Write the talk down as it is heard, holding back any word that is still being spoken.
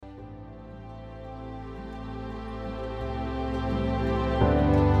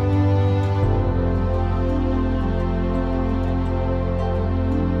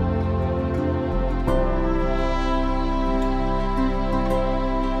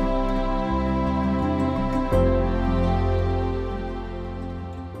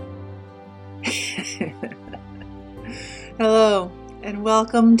Hello, and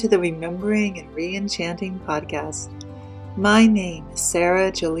welcome to the Remembering and Re-Enchanting podcast. My name is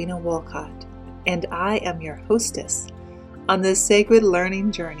Sarah Jolina Wolcott, and I am your hostess on this sacred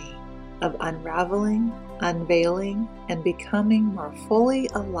learning journey of unraveling, unveiling, and becoming more fully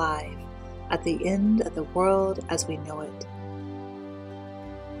alive at the end of the world as we know it.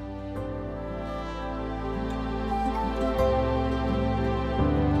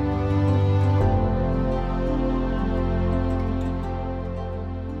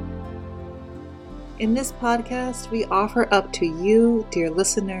 In this podcast, we offer up to you, dear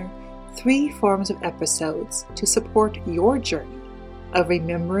listener, 3 forms of episodes to support your journey of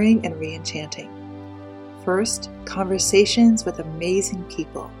remembering and re-enchanting. First, conversations with amazing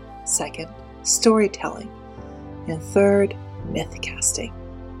people. Second, storytelling. And third, myth casting.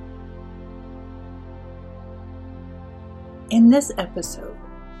 In this episode,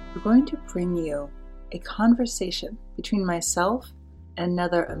 we're going to bring you a conversation between myself and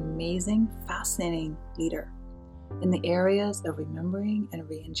another amazing, fascinating leader in the areas of remembering and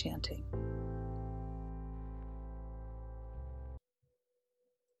re-enchanting.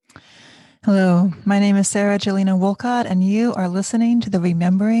 Hello, my name is Sarah Jolina Wolcott, and you are listening to the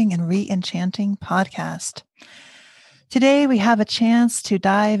Remembering and Re-Enchanting podcast. Today, we have a chance to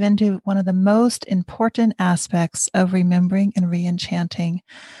dive into one of the most important aspects of remembering and re-enchanting,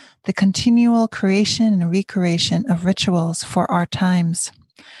 the continual creation and recreation of rituals for our times.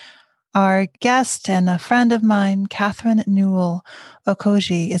 Our guest and a friend of mine, Katherine Newell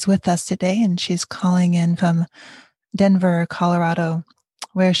Okojie, is with us today, and she's calling in from Denver, Colorado,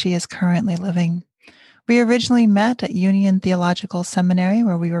 where she is currently living. We originally met at Union Theological Seminary,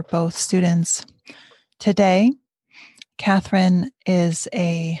 where we were both students. Today, Katherine is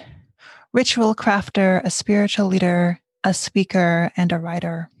a ritual crafter, a spiritual leader, a speaker, and a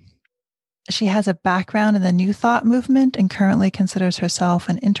writer. She has a background in the New Thought movement and currently considers herself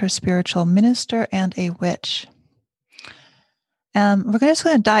an interspiritual minister and a witch. We're just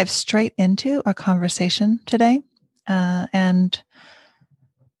going to dive straight into our conversation today. And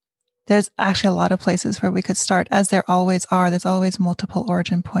there's actually a lot of places where we could start, as there always are. There's always multiple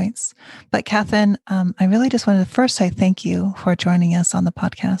origin points. But Katherine, I really just wanted to first say thank you for joining us on the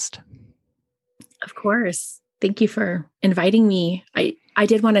podcast. Of course. Thank you for inviting me. I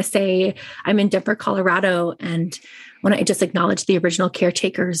did want to say I'm in Denver, Colorado, and want to just acknowledge the original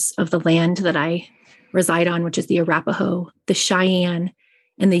caretakers of the land that I reside on, which is the Arapaho, the Cheyenne,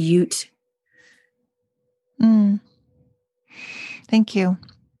 and the Ute. Thank you.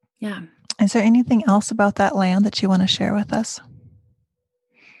 Yeah. Is there anything else about that land that you want to share with us?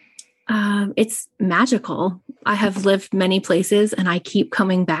 It's magical. I have lived many places and I keep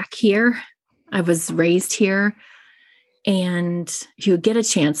coming back here. I was raised here. And if you get a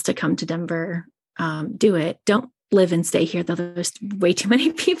chance to come to Denver, do it. Don't live and stay here, though there's way too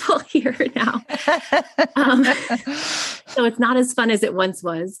many people here now. So it's not as fun as it once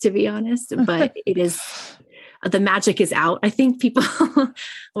was, to be honest, but it is, the magic is out. I think people,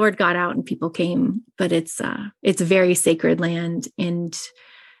 Lord got out and people came, but it's very sacred land and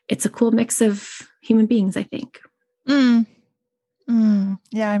it's a cool mix of human beings, I think.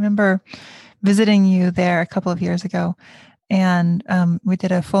 Yeah, I remember visiting you there a couple of years ago, and we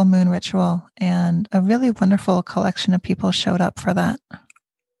did a full moon ritual, and a really wonderful collection of people showed up for that.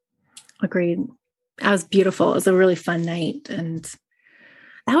 Agreed. That was beautiful. It was a really fun night. And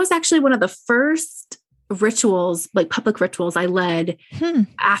that was actually one of the first rituals, like public rituals I led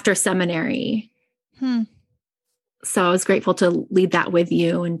after seminary. So I was grateful to lead that with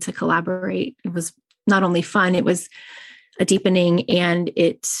you and to collaborate. It was not only fun, it was a deepening, and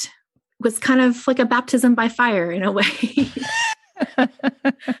it was kind of like a baptism by fire in a way.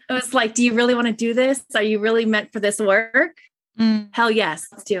 It was like, do you really want to do this? Are you really meant for this work? Hell yes,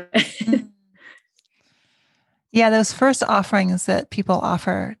 let's do it. Yeah, those first offerings that people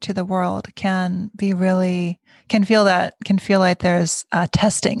offer to the world can feel like there's a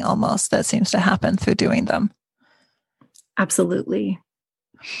testing almost that seems to happen through doing them. Absolutely.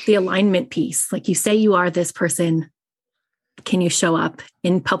 The alignment piece, like you say you are this person. Can you show up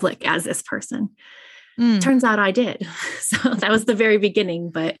in public as this person? Turns out I did. So that was the very beginning,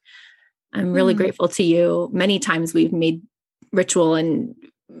 but I'm really grateful to you. Many times we've made ritual in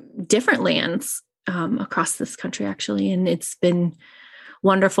different lands across this country, actually. And it's been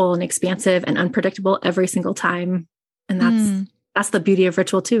wonderful and expansive and unpredictable every single time. And that's the beauty of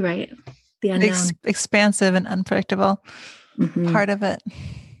ritual too, right? The unknown. Expansive and unpredictable part of it.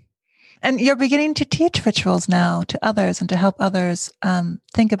 And you're beginning to teach rituals now to others and to help others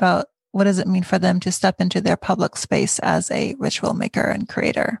think about what does it mean for them to step into their public space as a ritual maker and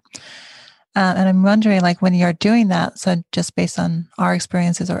creator. And I'm wondering, like, when you're doing that, so just based on our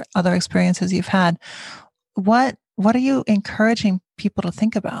experiences or other experiences you've had, what are you encouraging people to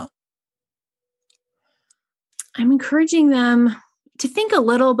think about? I'm encouraging them to think a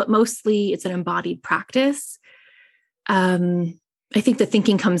little, but mostly it's an embodied practice. I think the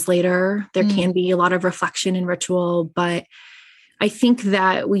thinking comes later. There can be a lot of reflection in ritual, but I think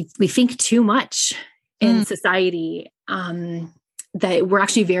that we think too much in society, that we're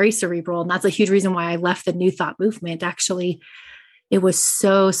actually very cerebral. And that's a huge reason why I left the New Thought movement. Actually, it was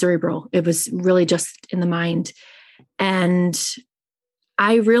so cerebral. It was really just in the mind. And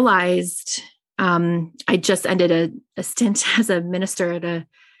I realized, I just ended a stint as a minister at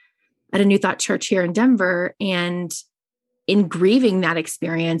a New Thought church here in Denver. And in grieving that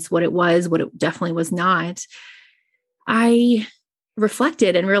experience, what it was, what it definitely was not, I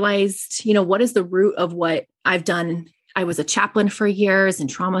reflected and realized, what is the root of what I've done? I was a chaplain for years in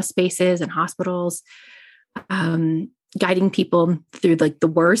trauma spaces and hospitals, guiding people through like the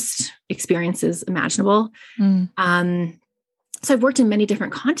worst experiences imaginable. So I've worked in many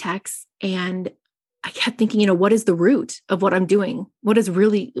different contexts, and I kept thinking, what is the root of what I'm doing?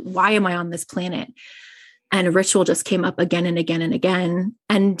 Why am I on this planet? And ritual just came up again and again and again.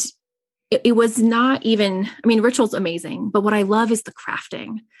 And it was not even, ritual's amazing, but what I love is the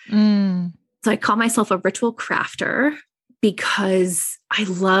crafting. So I call myself a ritual crafter because I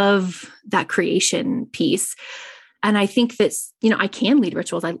love that creation piece. And I think that's, I can lead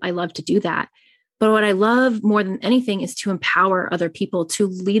rituals. I love to do that. But what I love more than anything is to empower other people to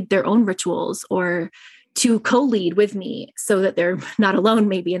lead their own rituals or to co-lead with me so that they're not alone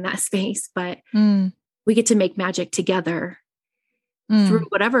maybe in that space, but we get to make magic together through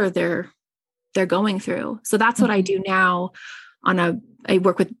whatever they're going through. So that's what I do now. I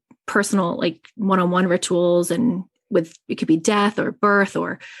work with personal, like one-on-one rituals, and it could be death or birth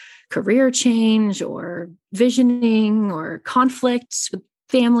or career change or visioning or conflict with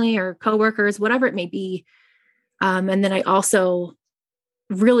family or coworkers, whatever it may be. And then I also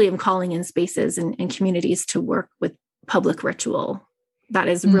really am calling in spaces and communities to work with public ritual. That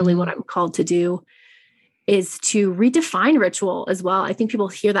is really what I'm called to do, is to redefine ritual as well. I think people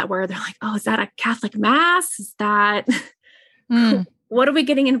hear that word, they're like, oh, is that a Catholic mass? Is that, what are we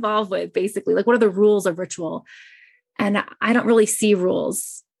getting involved with? Basically, like, what are the rules of ritual? And I don't really see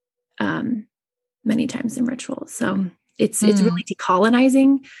rules many times in ritual. So it's really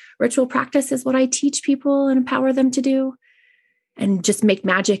decolonizing ritual practice is what I teach people and empower them to do. And just make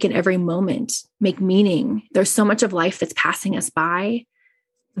magic in every moment, make meaning. There's so much of life that's passing us by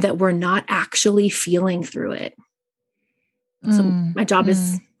that we're not actually feeling through it. So my job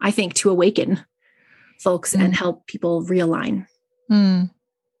is, I think, to awaken folks and help people realign. You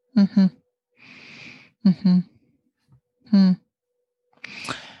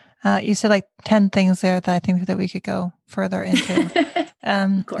said like 10 things there that I think that we could go further into.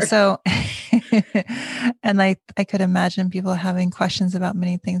 Of course. So, and I could imagine people having questions about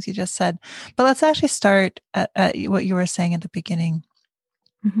many things you just said, but let's actually start at what you were saying at the beginning.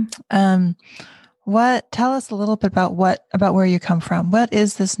 Tell us a little bit about where you come from. What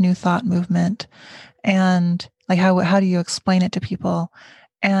is this New Thought movement, and like how do you explain it to people,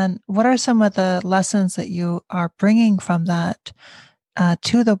 and what are some of the lessons that you are bringing from that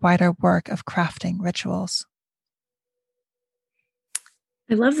to the wider work of crafting rituals?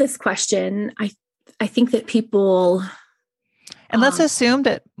 I love this question. I think that people, and let's assume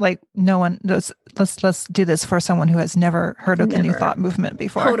that like no one knows. Let's do this for someone who has never heard of the New Thought movement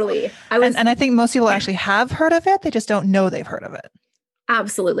before. Totally. And I think most people actually have heard of it. They just don't know they've heard of it.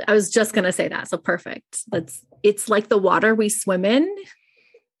 Absolutely. I was just going to say that. So perfect. It's like the water we swim in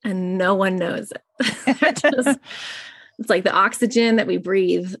and no one knows it. It's like the oxygen that we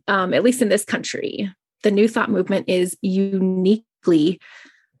breathe, at least in this country. The New Thought movement is uniquely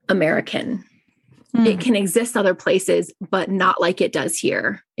American. It can exist other places, but not like it does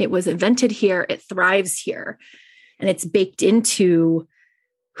here. It was invented here. It thrives here. And it's baked into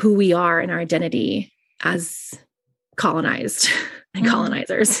who we are and our identity as colonized and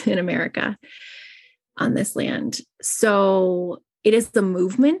colonizers in America on this land. So it is the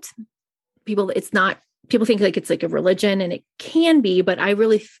movement. People think like it's like a religion, and it can be, but I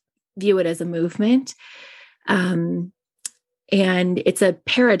really view it as a movement. And it's a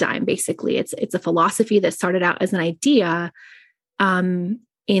paradigm, basically. It's a philosophy that started out as an idea right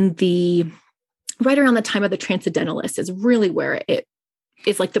around the time of the Transcendentalists is really where it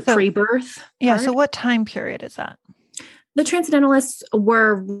is, like the pre-birth. Yeah. So what time period is that? The Transcendentalists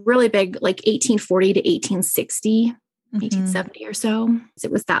were really big, like 1840 to 1860, 1870 or so. It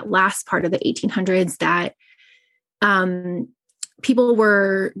was that last part of the 1800s that people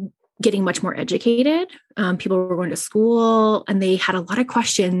were getting much more educated. People were going to school and they had a lot of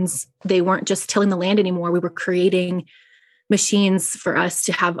questions. They weren't just tilling the land anymore. We were creating machines for us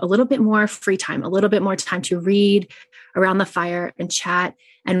to have a little bit more free time, a little bit more time to read around the fire and chat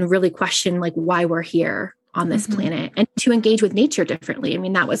and really question like why we're here on this planet and to engage with nature differently. I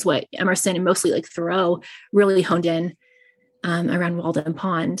mean, that was what Emerson and mostly like Thoreau really honed in around Walden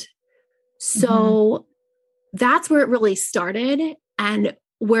Pond. So that's where it really started. And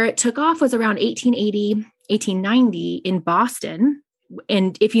where it took off was around 1880, 1890 in Boston.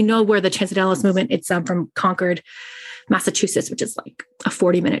 And if you know where the Transcendentalist movement, it's from Concord, Massachusetts, which is like a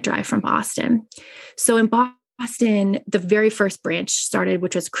 40-minute drive from Boston. So in Boston, the very first branch started,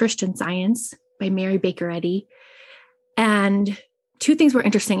 which was Christian Science by Mary Baker Eddy. And two things were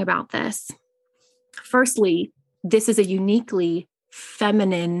interesting about this. Firstly, this is a uniquely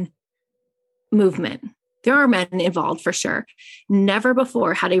feminine movement. There are men involved for sure. Never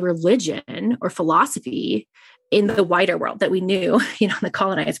before had a religion or philosophy in the wider world that we knew, the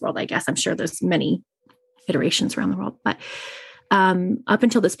colonized world, I guess. I'm sure there's many iterations around the world, but up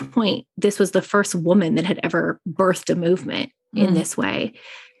until this point, this was the first woman that had ever birthed a movement in this way.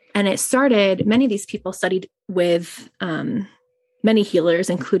 And it started, many of these people studied with many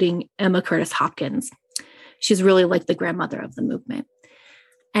healers, including Emma Curtis Hopkins. She's really like the grandmother of the movement.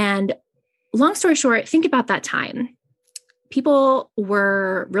 And long story short, think about that time. People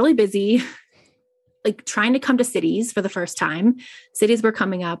were really busy, like trying to come to cities for the first time. Cities were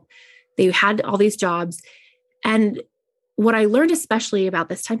coming up. They had all these jobs. And what I learned especially about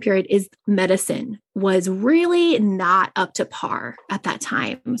this time period is medicine was really not up to par at that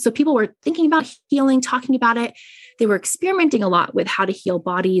time. So people were thinking about healing, talking about it. They were experimenting a lot with how to heal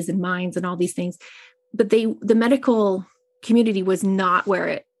bodies and minds and all these things. But the medical community was not where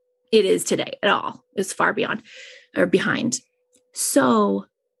it is today at all. It was far beyond or behind. So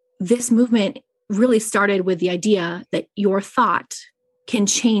this movement really started with the idea that your thought can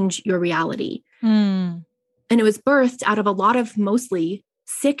change your reality. And it was birthed out of a lot of mostly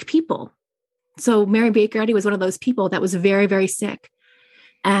sick people. So Mary Baker Eddy was one of those people that was very, very sick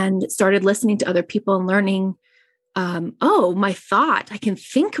and started listening to other people and learning, my thought, I can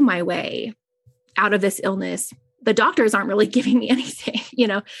think my way out of this illness. The doctors aren't really giving me anything,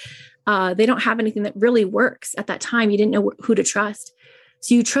 they don't have anything that really works at that time. You didn't know who to trust.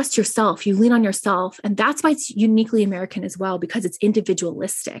 So you trust yourself, you lean on yourself. And that's why it's uniquely American as well, because it's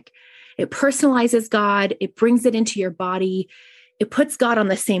individualistic. It personalizes God. It brings it into your body. It puts God on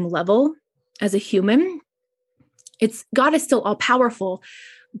the same level as a human. God is still all powerful,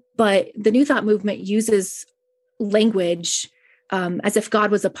 but the New Thought movement uses language as if God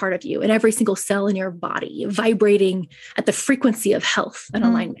was a part of you and every single cell in your body vibrating at the frequency of health and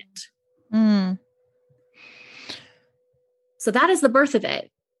alignment. So that is the birth of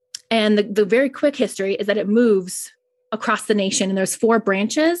it. And the very quick history is that it moves across the nation. And there's 4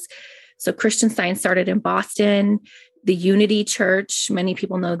 branches. So Christian Science started in Boston, the Unity Church, many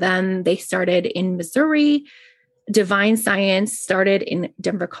people know them. They started in Missouri. Divine Science started in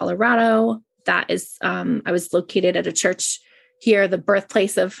Denver, Colorado. That is, I was located at a church here, the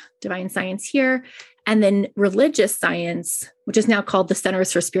birthplace of Divine Science here. And then Religious Science, which is now called the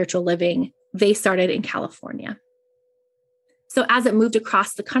Centers for Spiritual Living, they started in California. So as it moved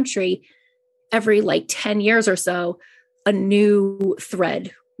across the country, every 10 years or so, a new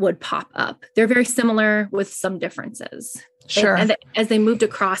thread would pop up. They're very similar with some differences. Sure. And as they moved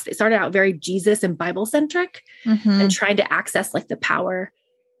across, they started out very Jesus and Bible centric and trying to access the power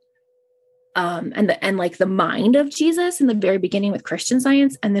and the mind of Jesus in the very beginning with Christian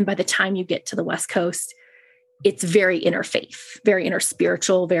Science. And then by the time you get to the West Coast, it's very interfaith, very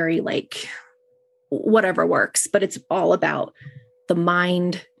interspiritual, very whatever works, but it's all about the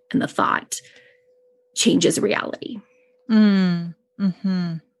mind and the thought changes reality.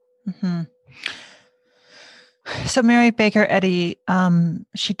 So Mary Baker Eddy,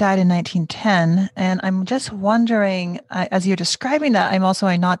 she died in 1910, and I'm just wondering, as you're describing that, I'm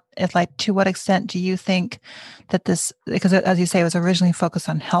not to what extent do you think that this, because as you say, it was originally focused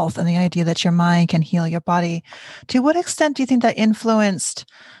on health and the idea that your mind can heal your body. To what extent do you think that influenced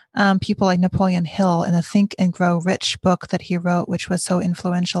people like Napoleon Hill in the Think and Grow Rich book that he wrote, which was so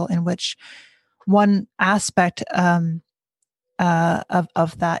influential, in which one aspect of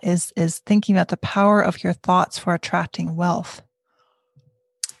that is thinking about the power of your thoughts for attracting wealth?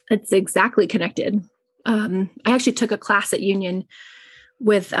 It's exactly connected. I actually took a class at Union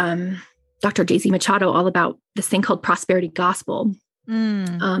with Dr. J.Z. Machado all about this thing called prosperity gospel.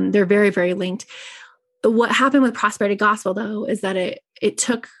 They're very, very linked. What happened with prosperity gospel, though, is that it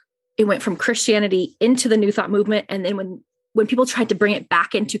went from Christianity into the New Thought movement. And then when when people tried to bring it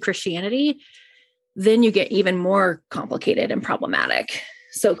back into Christianity, then you get even more complicated and problematic.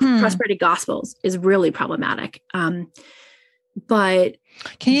 So prosperity gospels is really problematic. But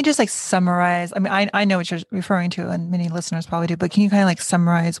can you just like summarize? I mean, I know what you're referring to, and many listeners probably do, but can you kind of like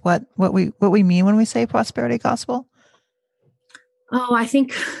summarize what we mean when we say prosperity gospel? Oh,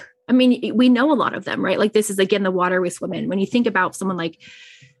 I mean, we know a lot of them, right? Like this is again, the water we swim in. When you think about someone like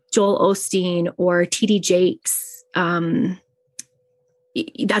Joel Osteen or TD Jakes,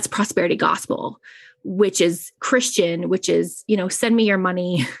 that's prosperity gospel, which is Christian, which is, send me your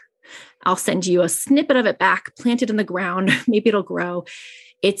money. I'll send you a snippet of it back, plant it in the ground. Maybe it'll grow.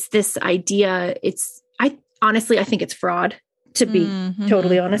 It's this idea. I think it's fraud, to be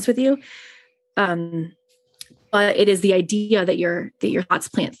totally honest with you. But it is the idea that your thoughts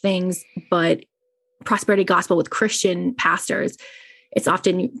plant things. But prosperity gospel with Christian pastors, it's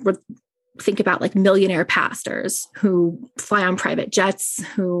often think about like millionaire pastors who fly on private jets,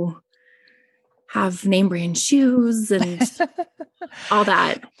 who have name brand shoes and all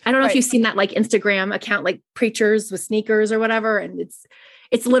that. I don't know if you've seen that like Instagram account, like preachers with sneakers or whatever. And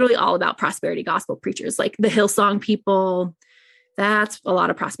it's literally all about prosperity gospel preachers, like the Hillsong people. That's a lot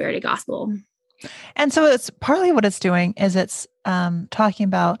of prosperity gospel. And so it's partly what it's doing is it's talking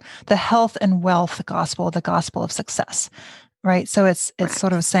about the health and wealth gospel, the gospel of success, right? So it's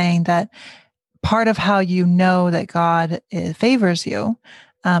sort of saying that part of how you know that God favors you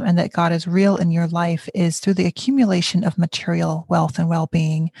and that God is real in your life is through the accumulation of material wealth and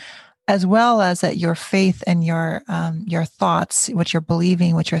well-being, as well as that your faith and your thoughts, what you're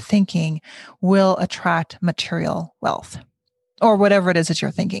believing, what you're thinking, will attract material wealth. Or whatever it is that you're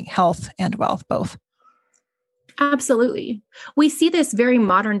thinking, health and wealth, both. Absolutely. We see this very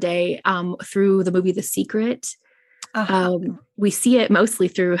modern day through the movie The Secret. We see it mostly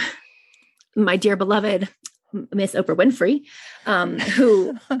through my dear beloved Miss Oprah Winfrey,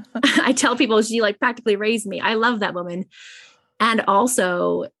 who I tell people she like practically raised me. I love that woman. And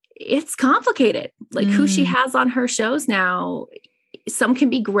also it's complicated, like who she has on her shows now. Some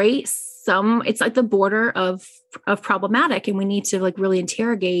can be great. Some it's like the border of problematic. And we need to like really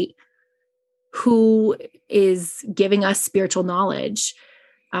interrogate who is giving us spiritual knowledge.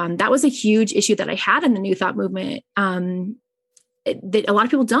 That was a huge issue that I had in the New Thought movement. That a lot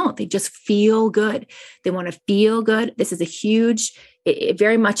of people don't. They just feel good. They want to feel good. This is it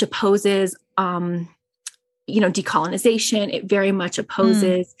very much opposes, decolonization. It very much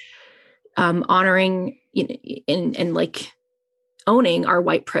opposes honoring and like owning our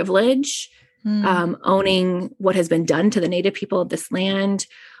white privilege, owning what has been done to the Native people of this land,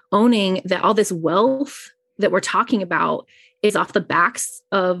 owning that all this wealth that we're talking about is off the backs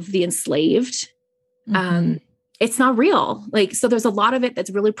of the enslaved. It's not real. Like, so there's a lot of it that's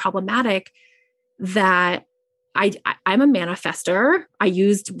really problematic that I'm a manifester. I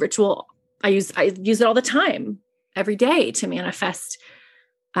use it all the time, every day to manifest,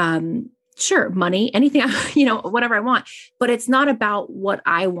 money, anything, whatever I want, but it's not about what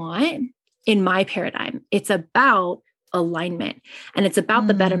I want in my paradigm. It's about alignment and it's about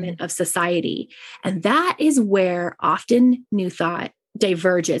the betterment of society. And that is where often New Thought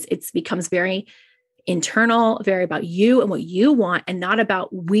diverges. It becomes very internal, very about you and what you want, and not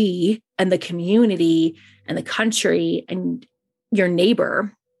about we and the community and the country and your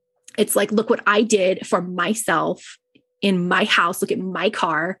neighbor. It's like, look what I did for myself in my house. Look at my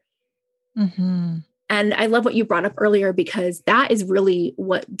car. And I love what you brought up earlier, because that is really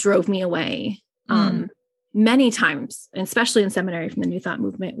what drove me away many times, and especially in seminary from the New Thought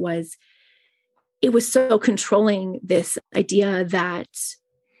movement, it was so controlling, this idea that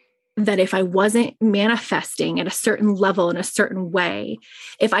if I wasn't manifesting at a certain level in a certain way,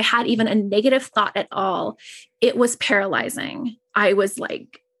 if I had even a negative thought at all, it was paralyzing. I was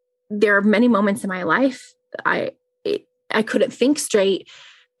like, there are many moments in my life I couldn't think straight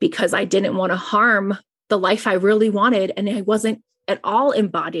because I didn't want to harm the life I really wanted. And I wasn't at all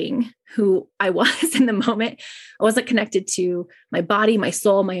embodying who I was in the moment. I wasn't connected to my body, my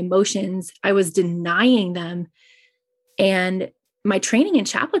soul, my emotions. I was denying them. And my training in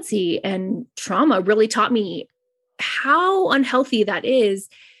chaplaincy and trauma really taught me how unhealthy that is.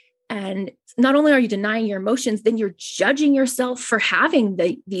 And not only are you denying your emotions, then you're judging yourself for having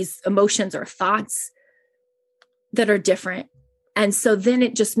these emotions or thoughts that are different. And so then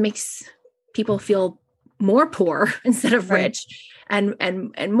it just makes people feel more poor instead of rich, and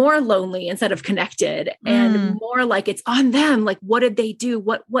more lonely instead of connected, and more like it's on them. Like, what did they do?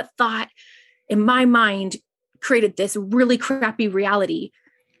 What thought in my mind created this really crappy reality?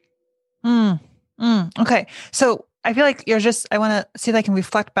 Okay. So I feel like I want to see if I can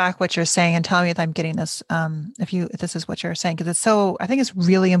reflect back what you're saying and tell me if I'm getting this, if this is what you're saying, because I think it's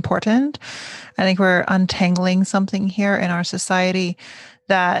really important. I think we're untangling something here in our society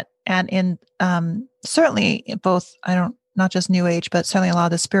and in, certainly in both, not just New Age, but certainly a lot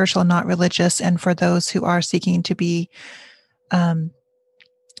of the spiritual, not religious. And for those who are seeking to be,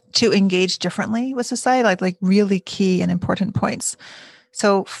 to engage differently with society, like really key and important points.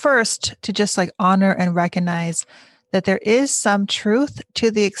 So first, to just like honor and recognize that there is some truth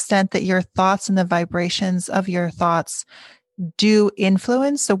to the extent that your thoughts and the vibrations of your thoughts do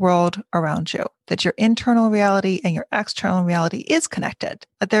influence the world around you, that your internal reality and your external reality is connected,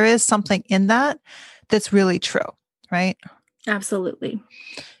 that there is something in that that's really true, right? Absolutely.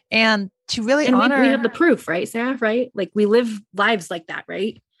 And to really and honor... we have the proof, right, Sarah? Right? Like we live lives like that,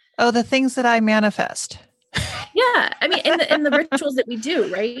 right? Oh, the things that I manifest. Yeah. I mean, in the rituals that we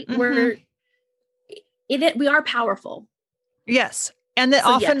do, right? Mm-hmm. We are powerful. Yes. And that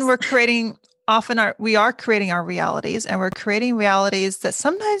we are creating our realities, and we're creating realities that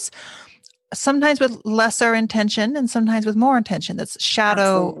sometimes with lesser intention and sometimes with more intention. That's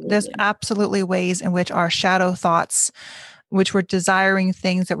shadow. Absolutely. There's absolutely ways in which our shadow thoughts, which we're desiring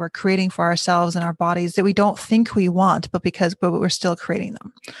things that we're creating for ourselves and our bodies that we don't think we want, but we're still creating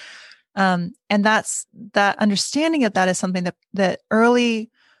them. And that understanding of that is something that early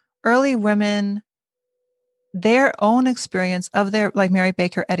women, their own experience of like Mary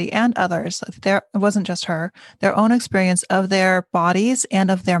Baker Eddy and others, it wasn't just her, their own experience of their bodies and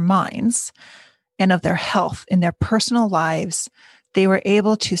of their minds and of their health in their personal lives, they were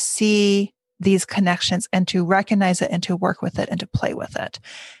able to see these connections and to recognize it and to work with it and to play with it.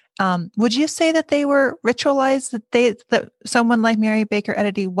 Would you say that they were ritualized, that someone like Mary Baker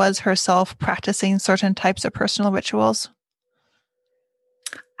Eddy was herself practicing certain types of personal rituals?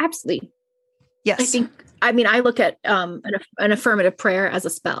 Absolutely. Yes. I look at an affirmative prayer as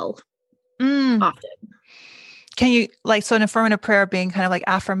a spell often. Can you so an affirmative prayer being kind of like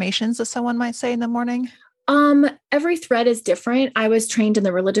affirmations that someone might say in the morning? Every thread is different. I was trained in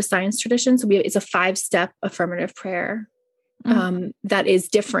the religious science tradition. So it's a 5-step affirmative prayer that is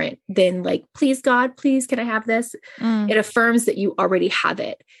different than like, please God, please, can I have this? It affirms that you already have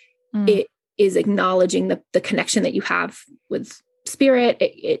it. It is acknowledging the connection that you have with spirit.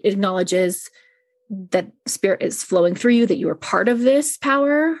 It acknowledges that spirit is flowing through you, that you are part of this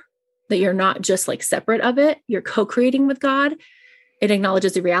power, that you're not just like separate of it. You're co-creating with God. It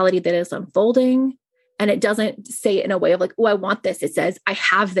acknowledges the reality that is unfolding. And it doesn't say it in a way of like, oh, I want this. It says, I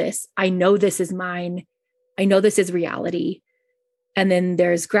have this. I know this is mine. I know this is reality. And then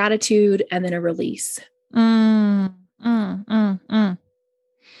there's gratitude and then a release. And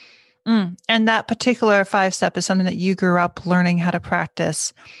that particular 5-step is something that you grew up learning how to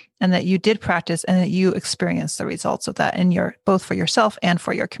practice, and that you did practice, and that you experienced the results of that in both for yourself and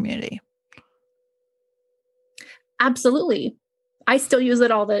for your community. Absolutely. I still use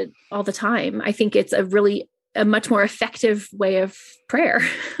it all the time. I think it's a much more effective way of prayer.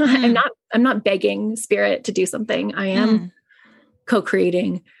 I'm not begging spirit to do something. I am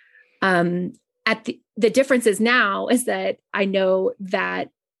co-creating. The difference is now is that I know that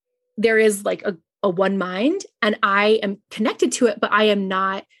there is like a one mind, and I am connected to it, but I am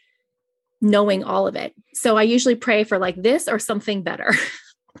not knowing all of it. So I usually pray for like this or something better.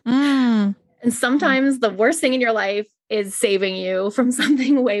 And sometimes the worst thing in your life is saving you from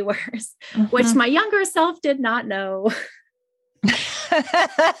something way worse, which my younger self did not know.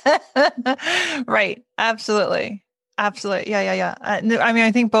 Right. Absolutely. Yeah.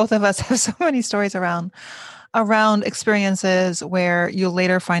 I think both of us have so many stories around experiences where you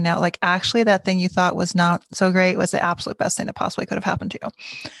later find out, like, actually that thing you thought was not so great was the absolute best thing that possibly could have happened to you.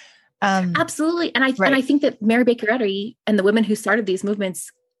 Absolutely. And I think that Mary Baker Eddy and the women who started these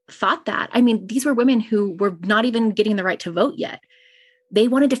movements thought that. I mean, these were women who were not even getting the right to vote yet. They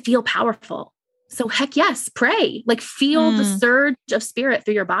wanted to feel powerful. So heck yes, pray, like feel the surge of spirit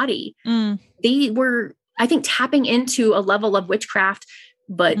through your body. They were, I think, tapping into a level of witchcraft,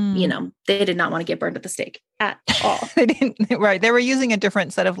 but they did not want to get burned at the stake at all. They didn't. Right. They were using a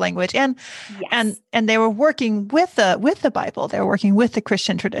different set of language, and they were working with the Bible. They were working with the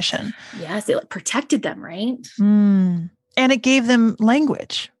Christian tradition. Yes. It protected them. Right. And it gave them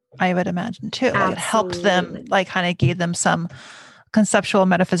language, I would imagine too. Like it helped them, like kind of gave them some conceptual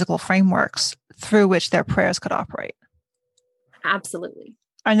metaphysical frameworks through which their prayers could operate. Absolutely.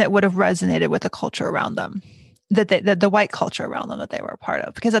 And that would have resonated with the culture around them, the white culture around them that they were a part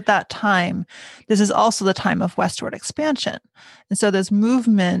of. Because at that time, this is also the time of westward expansion. And so this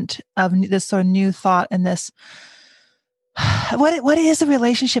movement of this sort of new thought and this What is the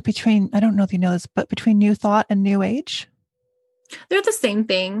relationship between, I don't know if you know this, but between New Thought and New Age? They're the same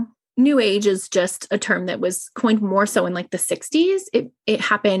thing. New Age is just a term that was coined more so in like the 60s. It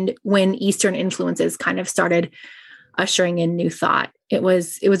happened when Eastern influences kind of started ushering in New Thought. It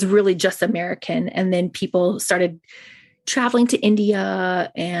was really just American. And then people started traveling to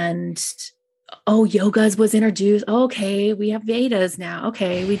India and, oh, yogas was introduced. Okay, we have Vedas now.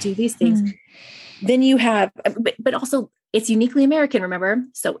 Okay, we do these things. Then you have, but also it's uniquely American, remember?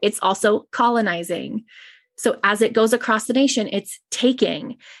 So it's also colonizing. So as it goes across the nation, it's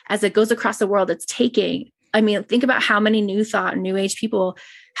taking. As it goes across the world, it's taking. I mean, think about how many New Thought and New Age people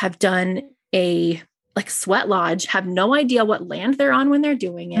have done a like sweat lodge, have no idea what land they're on when they're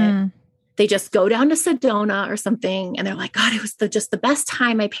doing it. They just go down to Sedona or something. And they're like, God, it was just the best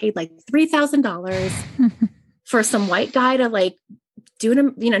time. I paid like $3,000 for some white guy to like do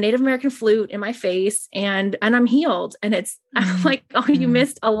a Native American flute in my face and I'm healed. And I'm like, oh, you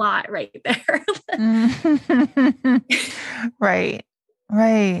missed a lot right there. Right.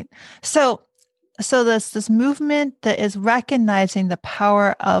 So this movement that is recognizing the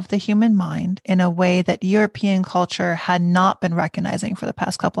power of the human mind in a way that European culture had not been recognizing for the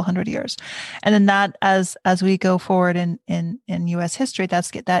past couple hundred years. And then that as we go forward in US history,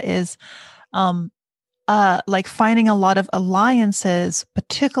 that is like finding a lot of alliances,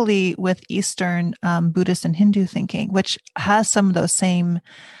 particularly with Eastern Buddhist and Hindu thinking, which has some of those same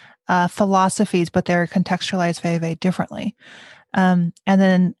philosophies, but they're contextualized very, very differently. And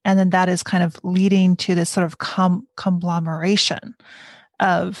then that is kind of leading to this sort of conglomeration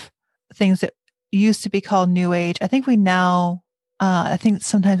of things that used to be called New Age. I think I think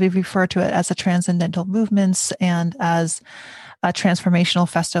sometimes we refer to it as the transcendental movements and as transformational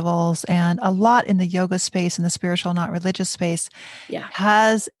festivals, and a lot in the yoga space and the spiritual, not religious space,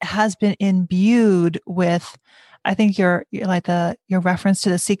 has been imbued with. I think your reference to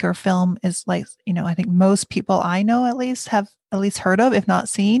the Seeker film is like, I think most people I know at least have at least heard of, if not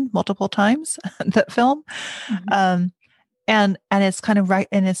seen multiple times, that film. And it's kind of right.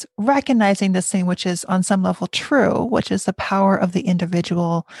 And it's recognizing this thing, which is on some level true, which is the power of the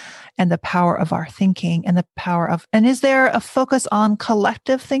individual and the power of our thinking and the power of, and is there a focus on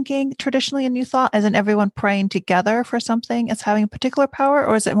collective thinking traditionally in New Thought, as in everyone praying together for something as having a particular power,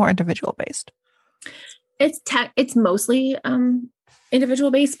 or is it more individual based? It's mostly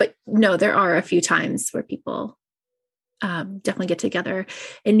individual based, but no, there are a few times where people definitely get together.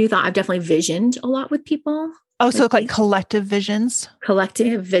 In New Thought, I've definitely visioned a lot with people. Oh, so like collective visions?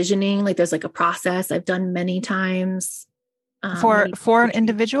 Collective visioning. Like there's like a process I've done many times. For an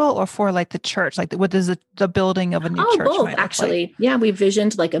individual or for like the church? Like what is the building of a new church? Both actually. Like? Yeah. We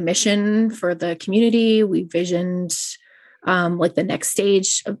visioned like a mission for the community. We visioned like the next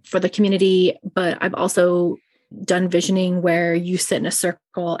stage for the community, but I've also done visioning where you sit in a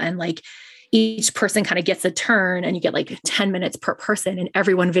circle and like each person kind of gets a turn and you get like 10 minutes per person and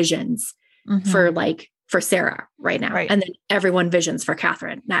everyone visions for Sarah right now. Right. And then everyone visions for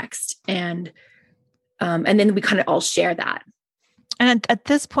Katherine next. And then we kind of all share that. And at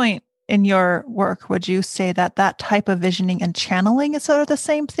this point in your work, would you say that type of visioning and channeling is sort of the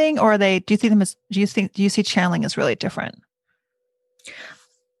same thing? Or do you see channeling as really different?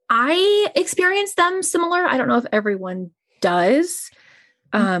 I experience them similar. I don't know if everyone does.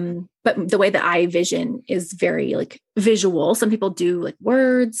 But the way that I vision is very like visual. Some people do like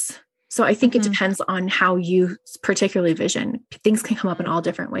words. So I think it depends on how you particularly vision. Things can come up in all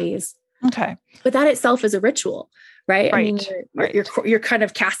different ways. Okay. But that itself is a ritual, right? I mean, you're kind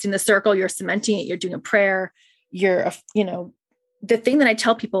of casting the circle, you're cementing it, you're doing a prayer, the thing that I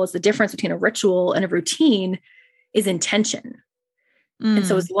tell people is the difference between a ritual and a routine is intention. And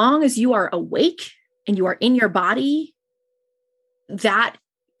so as long as you are awake and you are in your body, that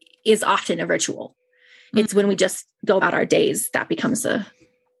is often a ritual. It's when we just go about our days that becomes a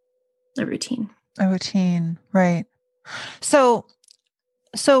routine. A routine, right. So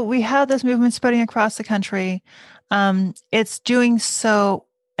we have this movement spreading across the country. It's doing so,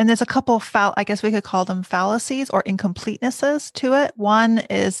 and there's a couple of I guess we could call them fallacies or incompletenesses to it. One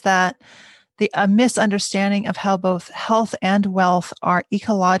is that a misunderstanding of how both health and wealth are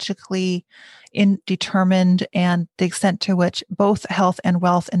ecologically determined, and the extent to which both health and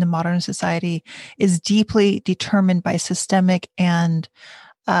wealth in the modern society is deeply determined by systemic and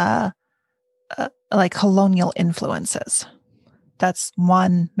like colonial influences. That's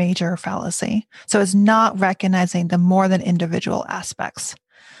one major fallacy. So it's not recognizing the more than individual aspects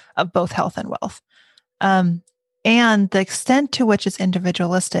of both health and wealth. And the extent to which it's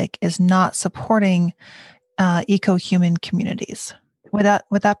individualistic is not supporting eco-human communities. Would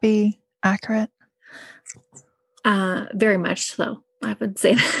that be accurate? Very much so. I would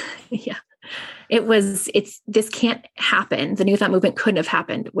say that. Yeah. This can't happen. The New Thought movement couldn't have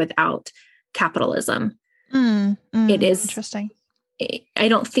happened without capitalism. It is interesting. I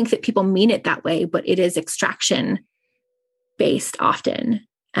don't think that people mean it that way, but it is extraction based often.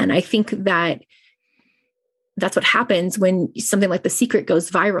 And I think that that's what happens when something like The Secret goes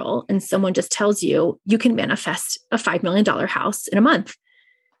viral and someone just tells you, you can manifest a $5 million house in a month.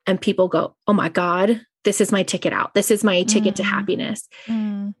 And people go, oh my God, this is my ticket out. This is my ticket to happiness.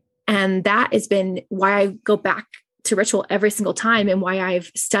 And that has been why I go back to ritual every single time, and why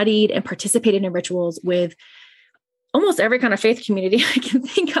I've studied and participated in rituals with almost every kind of faith community I can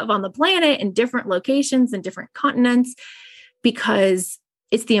think of on the planet, in different locations and different continents, because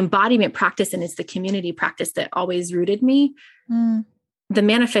it's the embodiment practice and it's the community practice that always rooted me. The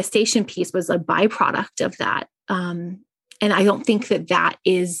manifestation piece was a byproduct of that. And I don't think that that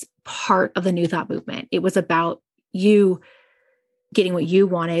is part of the New Thought movement. It was about you getting what you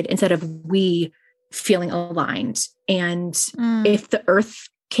wanted instead of we feeling aligned. And if the earth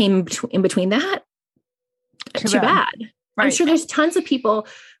came in between that, too bad. Right. I'm sure there's tons of people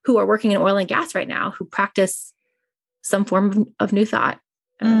who are working in oil and gas right now who practice some form of New Thought.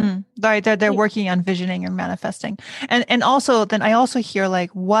 Right. They're working on visioning and manifesting. And also, then I also hear like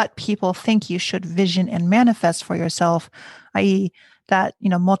what people think you should vision and manifest for yourself, i.e. that,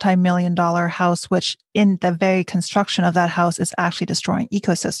 multi-million-dollar house, which in the very construction of that house is actually destroying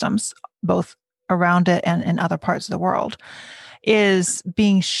ecosystems, both around it and in other parts of the world, is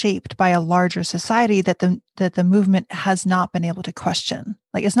being shaped by a larger society that the movement has not been able to question.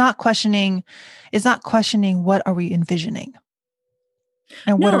 Like it's not questioning what are we envisioning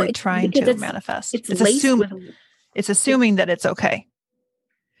and what are we trying to manifest. It's assuming that it's okay.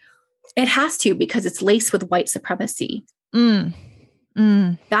 It has to, because it's laced with white supremacy.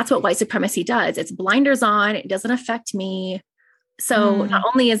 That's what white supremacy does. It's blinders on. It doesn't affect me. So not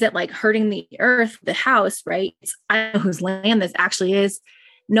only is it like hurting the earth, the house, right? I don't know whose land this actually is.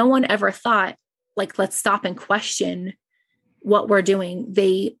 No one ever thought, like, let's stop and question what we're doing.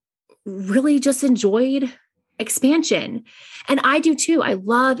 They really just enjoyed expansion. And I do too. I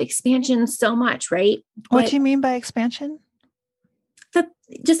love expansion so much, right? What do you mean by expansion?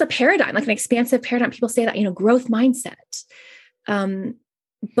 Just a paradigm, like an expansive paradigm. People say that, growth mindset.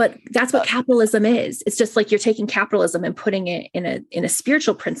 But that's what capitalism is. It's just like you're taking capitalism and putting it in a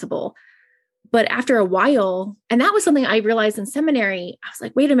spiritual principle. But after a while, and that was something I realized in seminary, I was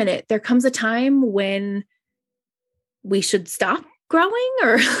like, wait a minute, there comes a time when we should stop growing,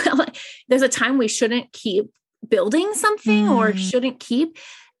 or there's a time we shouldn't keep building something or shouldn't keep.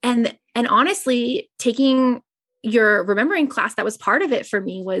 And honestly, taking your remembering class, that was part of it for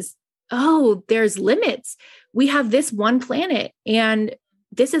me was, oh, there's limits. We have this one planet and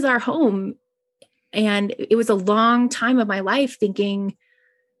this is our home. And it was a long time of my life thinking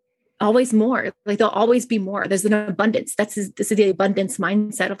always more, like there'll always be more. There's an abundance. This is the abundance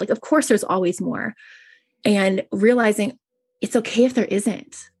mindset of like, of course there's always more, and realizing it's okay if there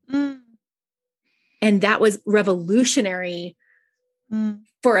isn't. And that was revolutionary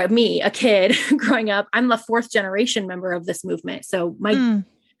for me, a kid growing up. I'm the 4th generation member of this movement. So my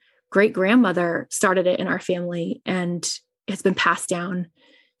great grandmother started it in our family and it's been passed down.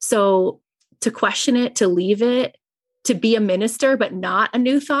 So to question it, to leave it, to be a minister, but not a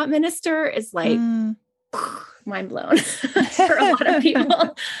New Thought minister is like mind blown for a lot of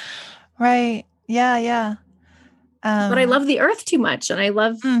people. Right. Yeah. Yeah. But I love the earth too much. And I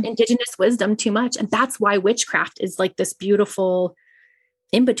love indigenous wisdom too much. And that's why witchcraft is like this beautiful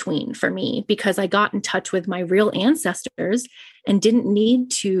in between for me, because I got in touch with my real ancestors and didn't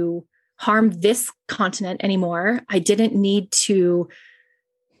need to harm this continent anymore. I didn't need to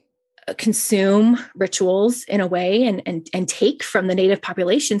consume rituals in a way and take from the native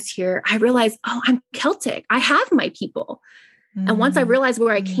populations here. I realized, oh, I'm Celtic. I have my people. And once I realized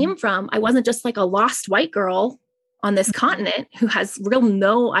where I came from, I wasn't just like a lost white girl on this continent who has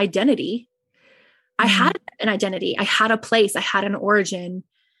no identity. I had an identity. I had a place. I had an origin.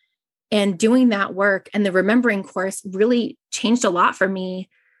 And doing that work and the remembering course really changed a lot for me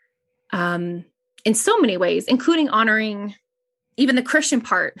in so many ways, including honoring even the Christian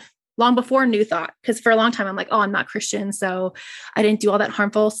part long before New Thought. Because for a long time, I'm like, oh, I'm not Christian, so I didn't do all that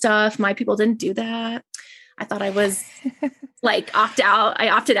harmful stuff. My people didn't do that. I thought I was like I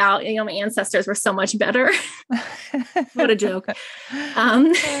opted out. My ancestors were so much better. What a joke.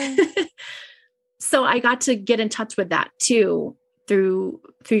 So I got to get in touch with that too, through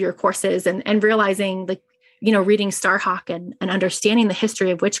your courses and realizing like, reading Starhawk and understanding the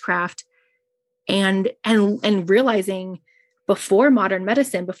history of witchcraft and realizing before modern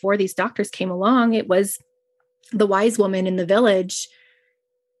medicine, before these doctors came along, it was the wise woman in the village.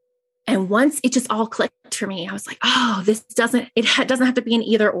 And once it just all clicked for me, I was like, oh, it doesn't have to be an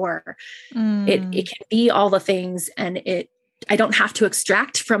either or. It can be all the things. And I don't have to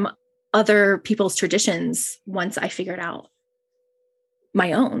extract from other people's traditions once I figured out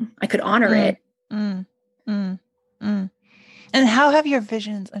my own. I could honor it. And how have your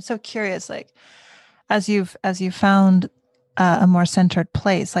visions, I'm so curious, like as you've found a more centered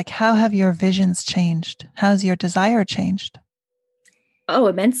place, like how have your visions changed? How's your desire changed? Oh,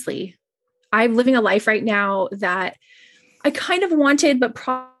 immensely. I'm living a life right now that I kind of wanted, but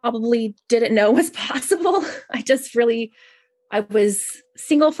probably didn't know was possible. I was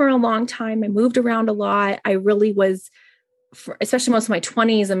single for a long time. I moved around a lot. I really was, especially most of my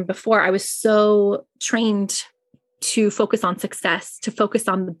 20s and before, I was so trained to focus on success, to focus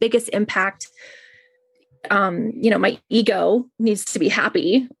on the biggest impact. My ego needs to be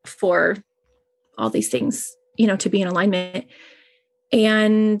happy for all these things, to be in alignment.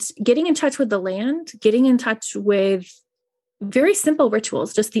 And getting in touch with the land, getting in touch with very simple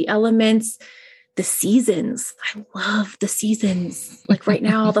rituals, just the elements, the seasons. I love the seasons. Like right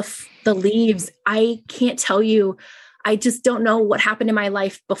now, the leaves, I can't tell you, I just don't know what happened in my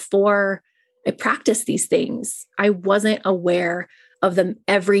life before I practiced these things. I wasn't aware of the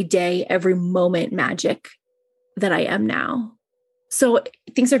every day, every moment magic that I am now. So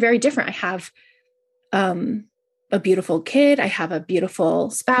things are very different. I have a beautiful kid. I have a beautiful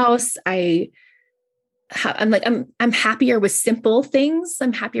spouse. I'm happier with simple things.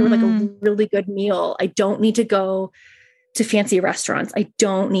 I'm happier with like a really good meal. I don't need to go to fancy restaurants. I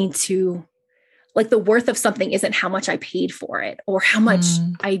don't need to, like, the worth of something isn't how much I paid for it or how much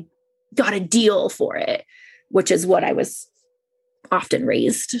I got a deal for it, which is what I was often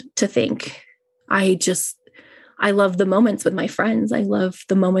raised to think. I love the moments with my friends. I love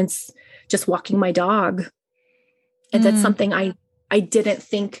the moments just walking my dog. And that's something I didn't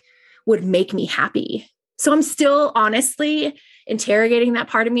think would make me happy. So I'm still honestly interrogating that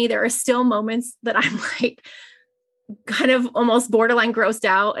part of me. There are still moments that I'm like kind of almost borderline grossed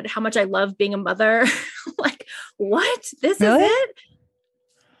out at how much I love being a mother. Like, what? This Really? is it?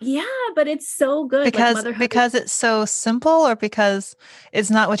 Yeah, but it's so good. Because it's so simple, or because it's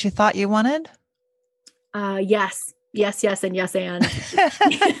not what you thought you wanted? Yes, and yes, and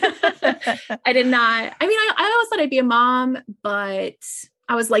I did not. I mean, I always thought I'd be a mom, but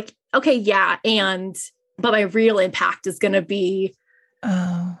I was like, okay, yeah, but my real impact is going to be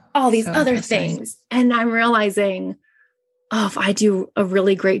all these other things. And I'm realizing, if I do a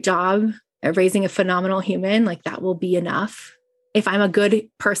really great job at raising a phenomenal human, like that will be enough. If I'm a good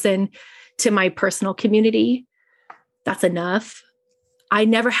person to my personal community, that's enough. I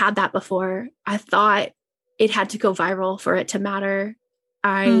never had that before. I thought it had to go viral for it to matter.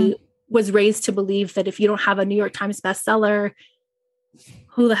 I was raised to believe that if you don't have a New York Times bestseller,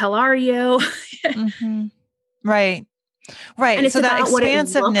 who the hell are you? Right. And it's so that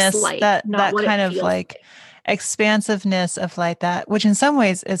expansiveness, like, that kind of like expansiveness of like that, which in some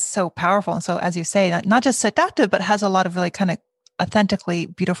ways is so powerful. And so, as you say, not just seductive, but has a lot of really kind of authentically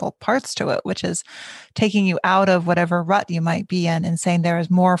beautiful parts to it, which is taking you out of whatever rut you might be in and saying there is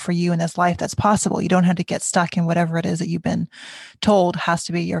more for you in this life that's possible. You don't have to get stuck in whatever it is that you've been told has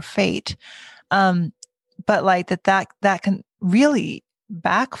to be your fate. But like that can really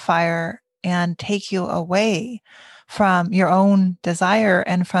backfire and take you away from your own desire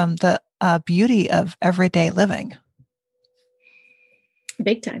and from the beauty of everyday living.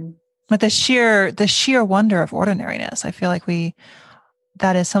 Big time. But the sheer wonder of ordinariness. I feel like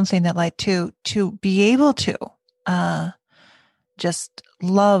that is something that, like, to be able to just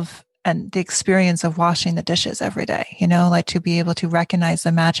love and the experience of washing the dishes every day, like to be able to recognize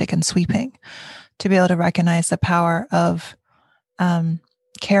the magic in sweeping, to be able to recognize the power of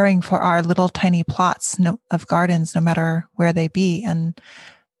caring for our little tiny plots of gardens, no matter where they be, and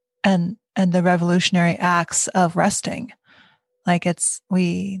the revolutionary acts of resting. Like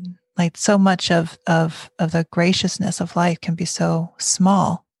like so much of the graciousness of life can be so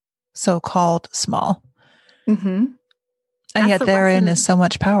small, so called small. And yet therein is so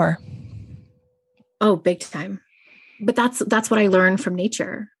much power. Oh, big time. But that's what I learned from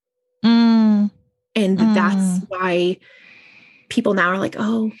nature. And that's why people now are like,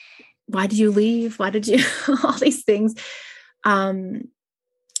 oh, why did you leave? Why did you all these things?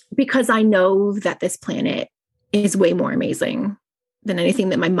 Because I know that this planet is way more amazing than anything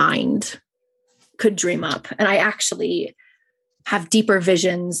that my mind could dream up. And I actually have deeper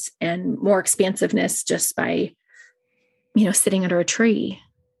visions and more expansiveness just by, sitting under a tree.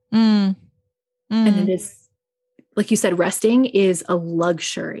 And it is, like you said, resting is a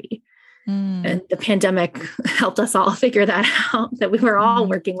luxury. And the pandemic helped us all figure that out, that we were all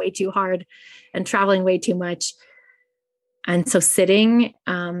working way too hard and traveling way too much. And so sitting,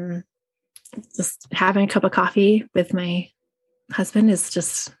 just having a cup of coffee with my husband is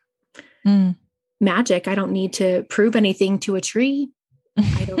just magic. I don't need to prove anything to a tree.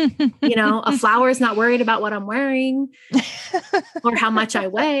 I don't, a flower is not worried about what I'm wearing or how much I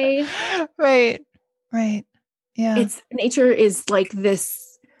weigh. Right. Yeah. Nature is like this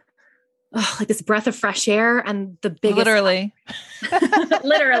breath of fresh air, and the biggest,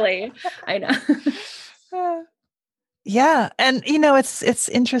 literally, I know. Yeah. And it's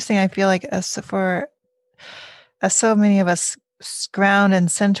interesting. I feel like as so many of us ground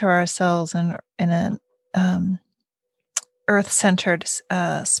and center ourselves in an earth-centered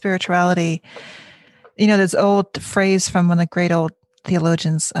spirituality. This old phrase from one of the great old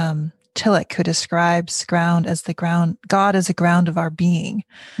theologians, Tillich, who describes God as the ground of our being.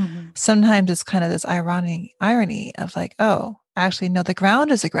 Sometimes it's kind of this irony of like, oh, actually, no, the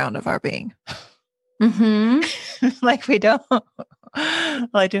ground is the ground of our being. Like we don't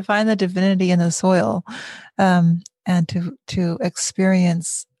like to find the divinity in the soil, and to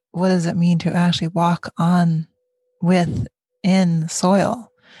experience what does it mean to actually walk on within soil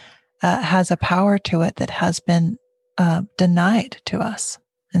has a power to it that has been denied to us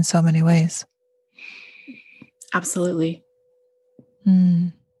in so many ways. Absolutely.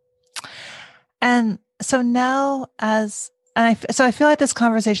 And so now I feel like this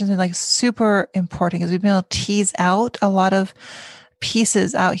conversation has been like super important because we've been able to tease out a lot of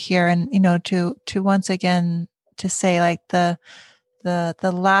pieces out here, and to once again to say like the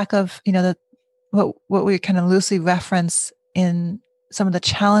lack of what we kind of loosely reference in some of the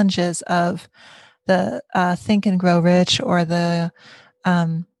challenges of the Think and Grow Rich, or the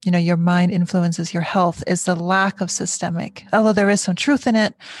your mind influences your health, is the lack of systemic, although there is some truth in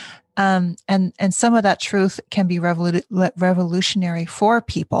it. And some of that truth can be revolutionary for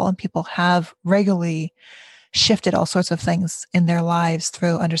people, and people have regularly shifted all sorts of things in their lives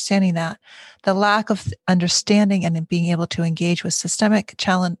through understanding that. The lack of understanding and being able to engage with systemic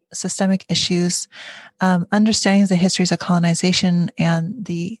issues, understanding the histories of colonization and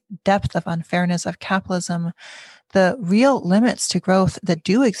the depth of unfairness of capitalism, the real limits to growth that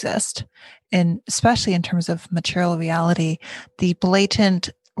do exist, and especially in terms of material reality, the blatant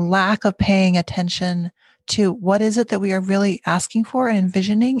lack of paying attention to what is it that we are really asking for and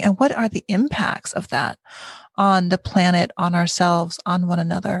envisioning, and what are the impacts of that on the planet, on ourselves, on one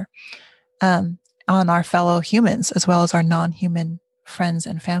another, on our fellow humans, as well as our non-human friends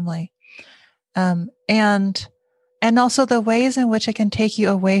and family. And also the ways in which it can take you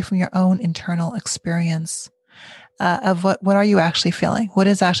away from your own internal experience of what are you actually feeling? What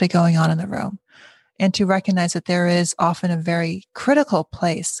is actually going on in the room? And to recognize that there is often a very critical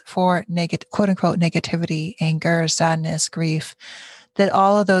place for quote unquote negativity, anger, sadness, grief, that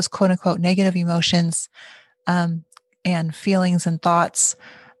all of those quote unquote negative emotions and feelings and thoughts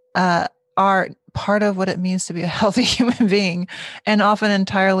are part of what it means to be a healthy human being, and often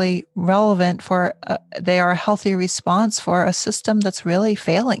entirely relevant for, they are a healthy response for a system that's really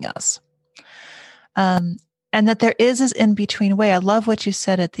failing us. And that there is this in-between way. I love what you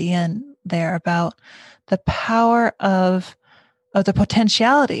said at the end there about the power of the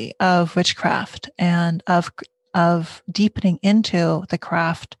potentiality of witchcraft and of deepening into the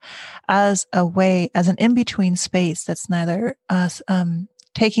craft as an in-between space that's neither us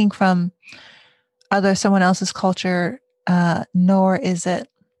taking from someone else's culture, nor is it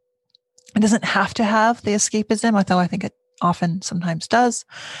doesn't have to have the escapism, although I think it often sometimes does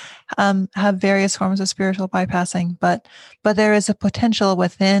have various forms of spiritual bypassing, but there is a potential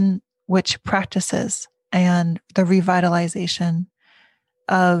within which practices and the revitalization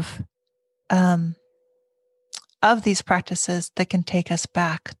of these practices that can take us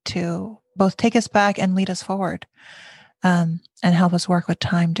back and lead us forward, and help us work with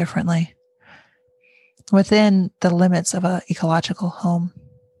time differently within the limits of an ecological home.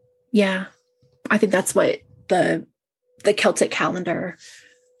 Yeah. I think that's what the Celtic calendar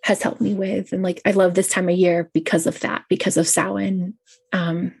has helped me with. And like, I love this time of year because of that, because of Samhain,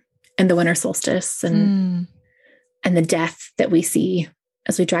 and the winter solstice and the death that we see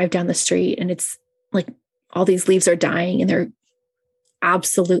as we drive down the street. And it's like all these leaves are dying and they're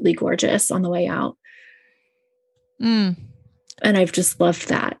absolutely gorgeous on the way out. And I've just loved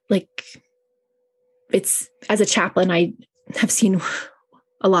that. Like, it's, as a chaplain, I have seen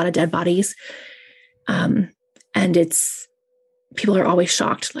a lot of dead bodies. And people are always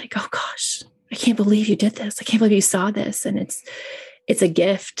shocked, like, oh gosh, I can't believe you did this. I can't believe you saw this. And it's a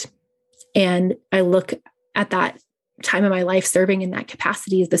gift. And I look at that time in my life serving in that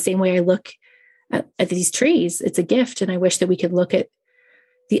capacity is the same way I look at these trees. It's a gift. And I wish that we could look at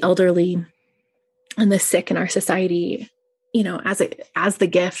the elderly and the sick in our society, as the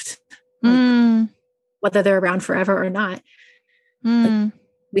gift, like, whether they're around forever or not. Like,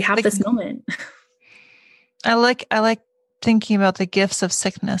 we have this moment. I like thinking about the gifts of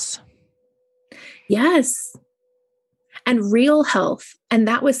sickness. Yes. And real health. And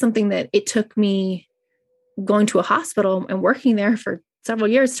that was something that it took me going to a hospital and working there for several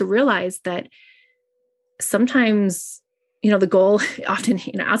years to realize that sometimes, the goal often,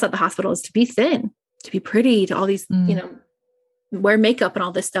 outside the hospital is to be thin, to be pretty, to all these, wear makeup and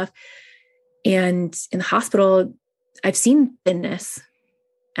all this stuff. And in the hospital, I've seen thinness,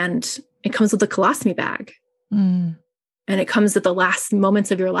 and it comes with a colostomy bag. And it comes at the last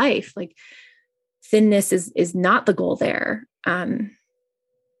moments of your life. Like, thinness is not the goal there.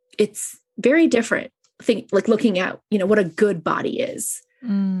 It's very different. I think, like, looking at, what a good body is,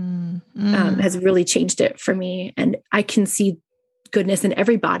 has really changed it for me. And I can see goodness in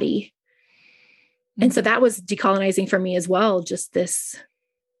every body. And so that was decolonizing for me as well. Just this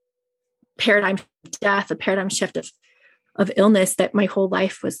paradigm death, a paradigm shift of illness, that my whole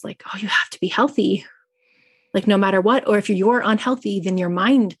life was like, oh, you have to be healthy, like, no matter what. Or if you're unhealthy, then your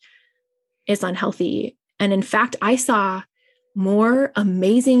mind is unhealthy. And in fact, I saw more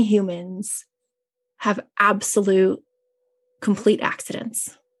amazing humans have absolute complete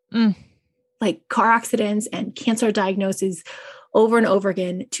accidents, like car accidents and cancer diagnoses over and over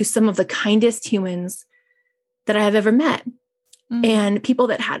again, to some of the kindest humans that I have ever met. And people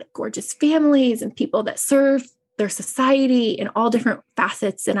that had gorgeous families, and people that served their society in all different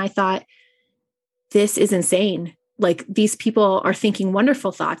facets. And I thought, this is insane. Like, these people are thinking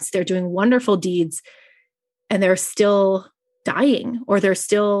wonderful thoughts. They're doing wonderful deeds, and they're still dying, or they're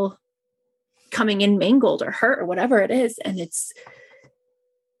still coming in mangled or hurt or whatever it is. And it's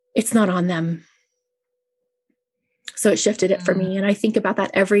not on them. So it shifted it for me. And I think about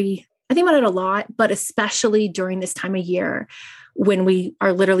that I think about it a lot, but especially during this time of year when we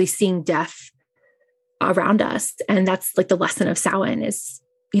are literally seeing death around us. And that's like the lesson of Samhain is,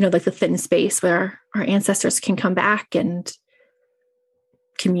 like the thin space where our ancestors can come back and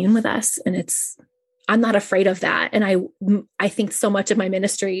commune with us. And I'm not afraid of that. And I think so much of my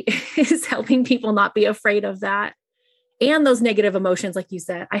ministry is helping people not be afraid of that. And those negative emotions, like you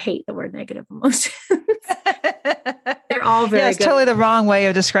said. I hate the word negative emotions. They're all very it's good. Totally the wrong way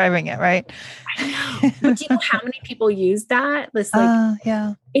of describing it, right? I know. But do you know how many people use that? This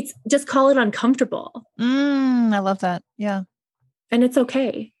it's just call it uncomfortable. I love that. Yeah. And it's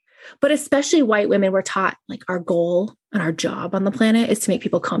okay. But especially white women, we're taught, like, our goal and our job on the planet is to make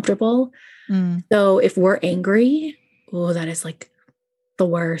people comfortable. So if we're angry, that is like the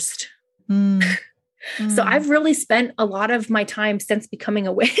worst. So I've really spent a lot of my time since becoming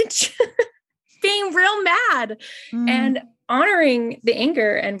a witch being real mad and honoring the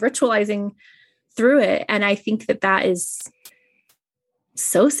anger and ritualizing through it. And I think that is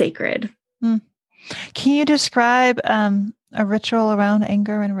so sacred. Can you describe a ritual around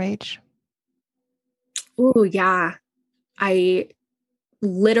anger and rage? Oh, yeah. I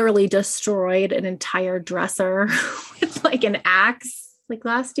literally destroyed an entire dresser with like an axe, like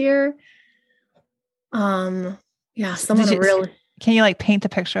last year. Yeah, someone really. Can you like paint the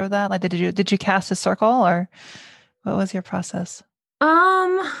picture of that? Like, did you cast a circle, or what was your process?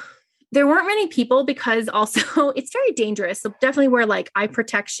 There weren't many people, because also it's very dangerous. So definitely wear like eye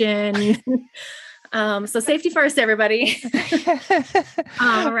protection. So safety first, everybody.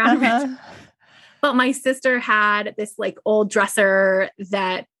 Around. But my sister had this like old dresser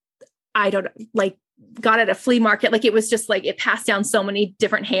that got at a flea market. Like, it was just like, it passed down so many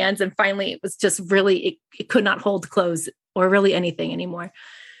different hands. And finally it was just really, it could not hold clothes or really anything anymore.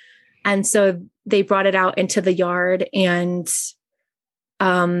 And so they brought it out into the yard, and,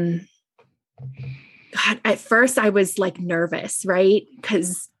 God, at first I was like nervous, right?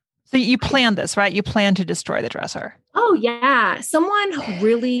 So you planned this, right? You planned to destroy the dresser. Oh yeah. Someone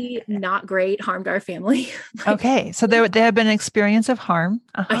really not great harmed our family. Okay. So there had been an experience of harm.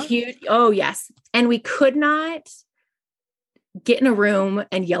 A huge, oh yes. And we could not get in a room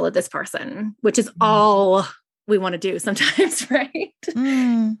and yell at this person, which is all we want to do sometimes, right?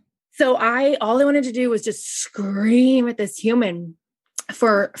 So all I wanted to do was just scream at this human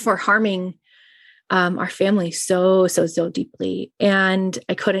for harming our family so deeply. And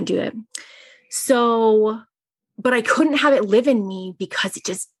I couldn't do it. So, but I couldn't have it live in me, because it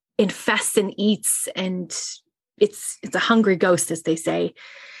just infests and eats, and it's a hungry ghost, as they say.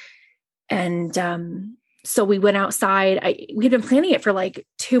 And So we went outside. We had been planning it for like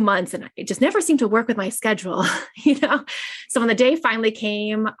 2 months and it just never seemed to work with my schedule, you know? So when the day finally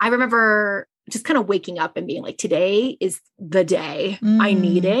came, I remember just kind of waking up and being like, today is the day. I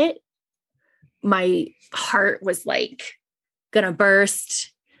need it. My heart was like gonna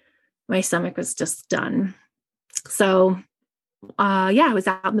burst. My stomach was just done. So, I was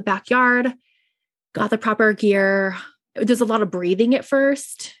out in the backyard, got the proper gear. There's a lot of breathing at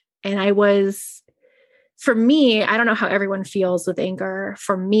first. And for me, I don't know how everyone feels with anger.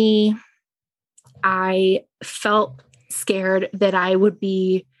 For me, I felt scared that I would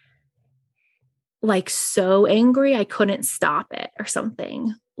be like so angry, I couldn't stop it or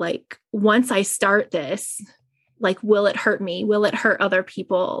something. Like once I start this, like, will it hurt me? Will it hurt other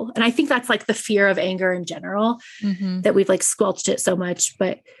people? And I think that's like the fear of anger in general, that we've like squelched it so much.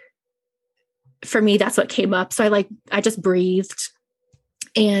 But for me, that's what came up. So I just breathed,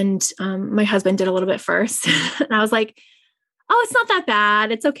 and my husband did a little bit first. And I was like, oh, it's not that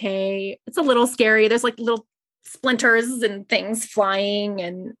bad. It's okay. It's a little scary. There's like little splinters and things flying.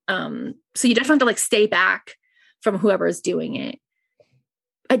 And so you definitely have to like stay back from whoever is doing it.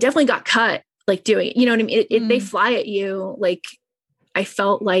 I definitely got cut like doing it. You know what I mean? They fly at you. Like I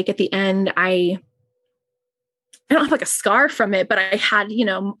felt like at the end, I don't have like a scar from it, but I had,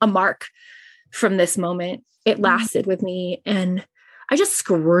 a mark from this moment. It lasted with me. And I just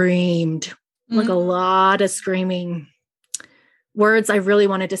screamed, like a lot of screaming words I really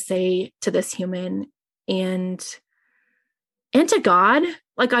wanted to say to this human and to God.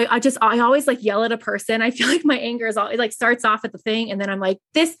 Like I always like yell at a person. I feel like my anger is it like starts off at the thing. And then I'm like,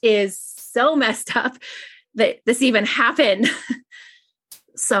 this is so messed up that this even happened.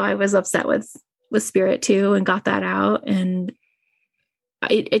 So I was upset with spirit too, and got that out. And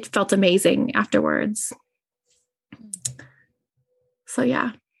it felt amazing afterwards. So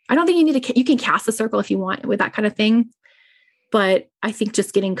yeah, I don't think you can cast a circle if you want with that kind of thing. But I think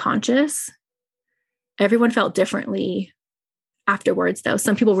just getting conscious, everyone felt differently afterwards though.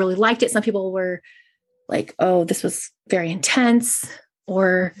 Some people really liked it. Some people were like, oh, this was very intense.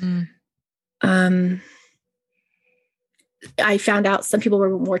 Or, I found out some people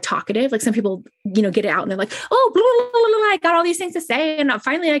were more talkative. Like some people, get it out and they're like, oh, blah, blah, blah, blah, I got all these things to say. And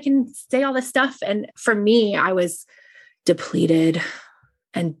finally I can say all this stuff. And for me, I was depleted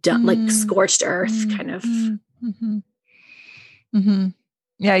and done, like scorched earth kind of.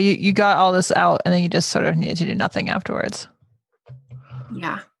 Yeah. You got all this out and then you just sort of needed to do nothing afterwards.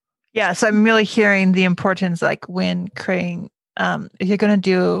 Yeah. Yeah. So I'm really hearing the importance, like when creating, if you're going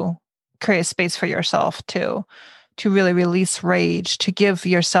to create a space for yourself to really release rage, to give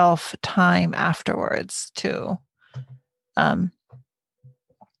yourself time afterwards to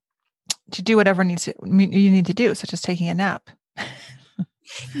do whatever you need to do, such as taking a nap.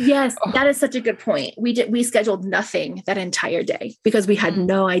 Yes, that is such a good point. We scheduled nothing that entire day because we had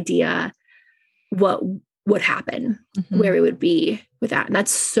no idea what would happen, where we would be with that. And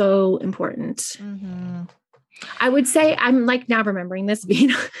that's so important. I would say I'm like now remembering this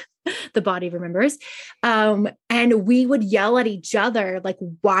being the body remembers. And we would yell at each other like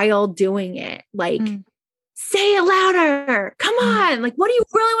while doing it, like, say it louder. Come on. Like, what do you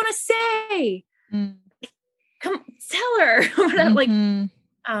really want to say? Come tell her. Like,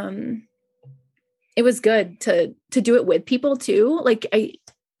 it was good to do it with people too. Like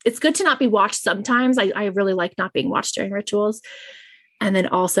it's good to not be watched sometimes. I really like not being watched during rituals. And then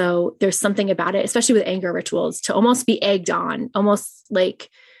also there's something about it, especially with anger rituals, to almost be egged on, almost like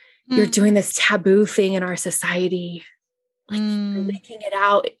you're doing this taboo thing in our society, like you're leaking it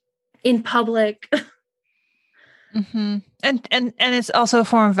out in public. And it's also a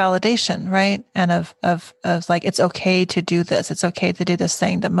form of validation, right? And of like, it's okay to do this. It's okay to do this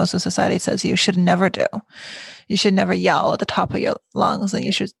thing that most of society says you should never do. You should never yell at the top of your lungs, and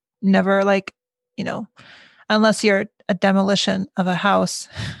you should never unless you're a demolition of a house,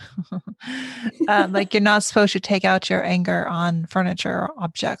 like you're not supposed to take out your anger on furniture or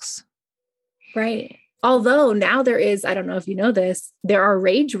objects. Right. Although now there is, I don't know if you know this, there are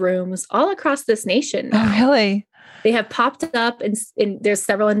rage rooms all across this nation now. Oh, really? They have popped up and there's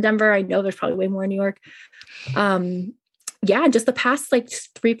several in Denver. I know there's probably way more in New York. Just the past like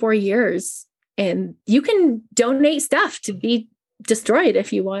 3-4 years. And you can donate stuff to be destroyed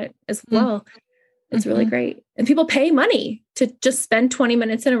if you want as well. It's really great. And people pay money to just spend 20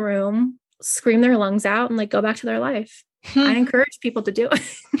 minutes in a room, scream their lungs out, and like go back to their life. I encourage people to do it.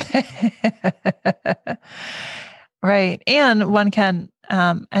 Right. And one can,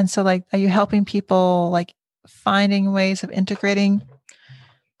 and so like, are you helping people like finding ways of integrating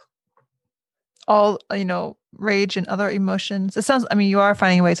all, rage and other emotions. It sounds, I mean, you are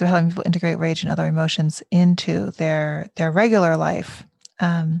finding ways of helping people integrate rage and other emotions into their regular life,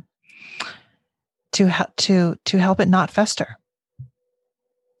 to help it not fester.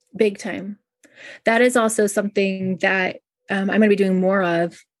 Big time. That is also something that I'm going to be doing more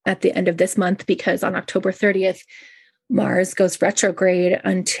of at the end of this month, because on October 30th, Mars goes retrograde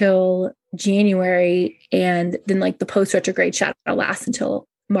until January, and then like the post-retrograde shadow lasts until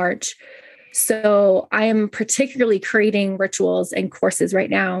March. So I am particularly creating rituals and courses right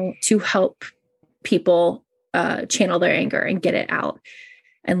now to help people channel their anger and get it out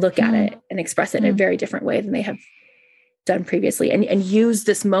and look at it and express it in a very different way than they have done previously, and use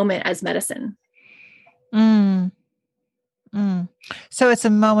this moment as medicine. So it's a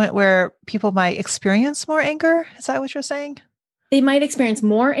moment where people might experience more anger. Is that what you're saying? They might experience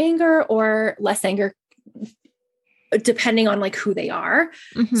more anger or less anger, depending on like who they are.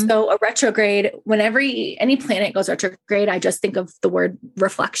 So a retrograde, whenever any planet goes retrograde, I just think of the word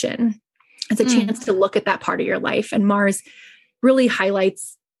reflection. It's a chance to look at that part of your life. And Mars really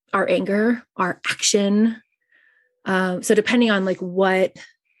highlights our anger, our action. So depending on like what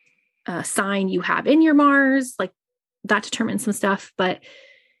sign you have in your Mars, like that determines some stuff, but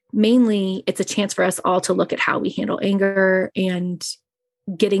mainly it's a chance for us all to look at how we handle anger and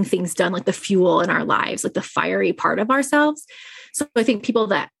getting things done, like the fuel in our lives, like the fiery part of ourselves. So I think people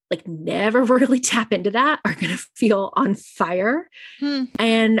that like never really tap into that are going to feel on fire.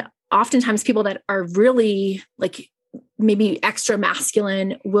 And oftentimes people that are really like maybe extra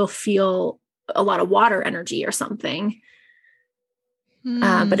masculine will feel a lot of water energy or something.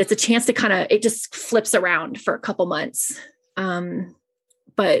 But it's a chance to kind of, it just flips around for a couple months.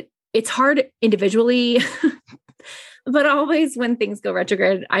 But it's hard individually, but always when things go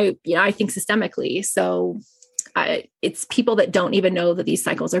retrograde, I think systemically. So it's people that don't even know that these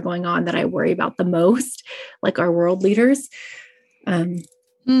cycles are going on that I worry about the most, like our world leaders.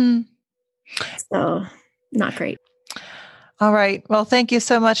 So not great. All right. Well, thank you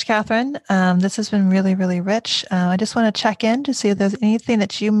so much, Katherine. This has been really, really rich. I just want to check in to see if there's anything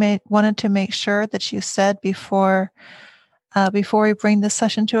that you wanted to make sure that you said before we bring this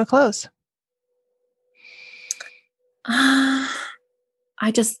session to a close.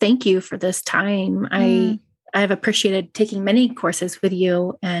 I just thank you for this time. I have appreciated taking many courses with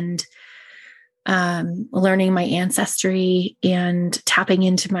you and learning my ancestry and tapping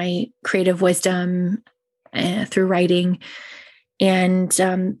into my creative wisdom through writing. And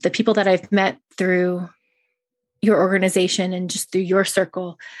the people that I've met through your organization and just through your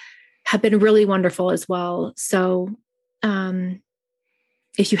circle have been really wonderful as well. So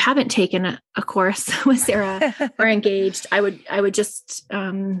if you haven't taken a course with Sarah or engaged, I would just,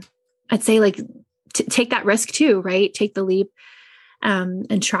 I'd say like, take that risk too, right? Take the leap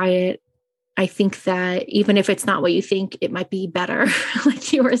and try it. I think that even if it's not what you think, it might be better,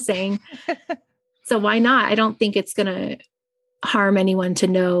 like you were saying. So why not? I don't think it's going to harm anyone to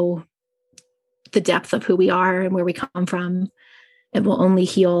know the depth of who we are and where we come from. It will only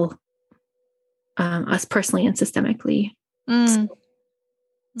heal us personally and systemically.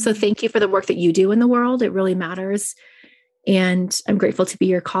 So thank you for the work that you do in the world. It really matters. And I'm grateful to be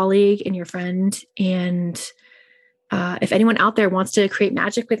your colleague and your friend. And if anyone out there wants to create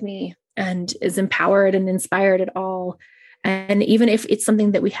magic with me and is empowered and inspired at all, and even if it's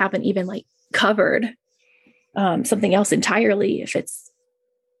something that we haven't even like covered, something else entirely, if it's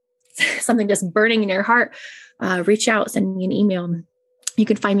something just burning in your heart, reach out, send me an email. You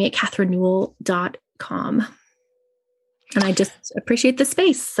can find me at katherinenewell.com. And I just appreciate the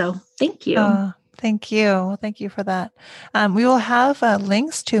space. So thank you. Thank you. Well, thank you for that. We will have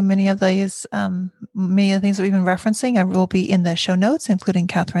links to many of these, many of the things that we've been referencing. I will be in the show notes, including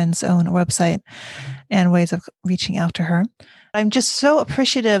Katherine's own website and ways of reaching out to her. I'm just so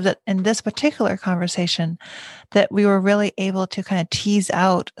appreciative that in this particular conversation that we were really able to kind of tease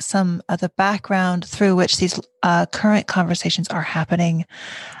out some of the background through which these current conversations are happening.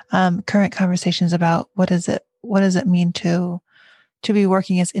 Current conversations about what does it mean to be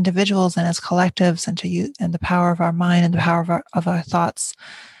working as individuals and as collectives, and the power of our mind and the power of our thoughts,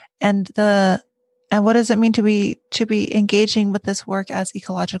 and what does it mean to be engaging with this work as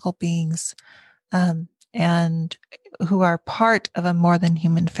ecological beings, and who are part of a more than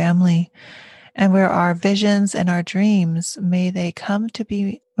human family, and where our visions and our dreams, may they come to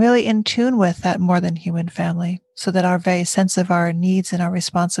be really in tune with that more than human family, so that our very sense of our needs and our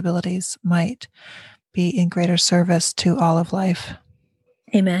responsibilities might be in greater service to all of life.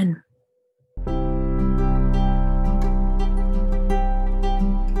 Amen.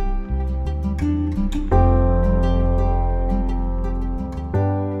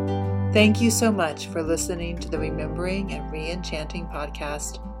 Thank you so much for listening to the Remembering and Re-Enchanting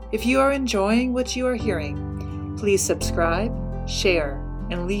podcast. If you are enjoying what you are hearing, please subscribe, share,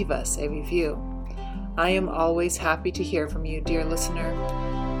 and leave us a review. I am always happy to hear from you, dear listener,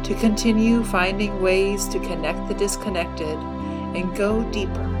 to continue finding ways to connect the disconnected and go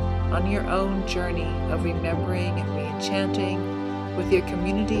deeper on your own journey of remembering and re-enchanting with your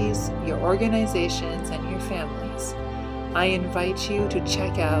communities, your organizations, and your families. I invite you to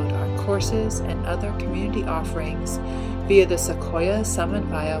check out our courses and other community offerings via the Sequoia Summit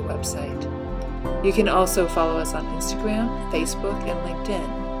Via website. You can also follow us on Instagram, Facebook, and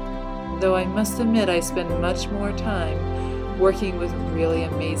LinkedIn. Though I must admit I spend much more time working with really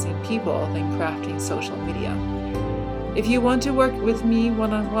amazing people than crafting social media. If you want to work with me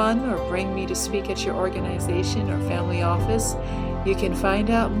one-on-one or bring me to speak at your organization or family office, you can find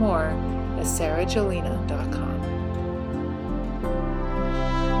out more at sarahjelena.com.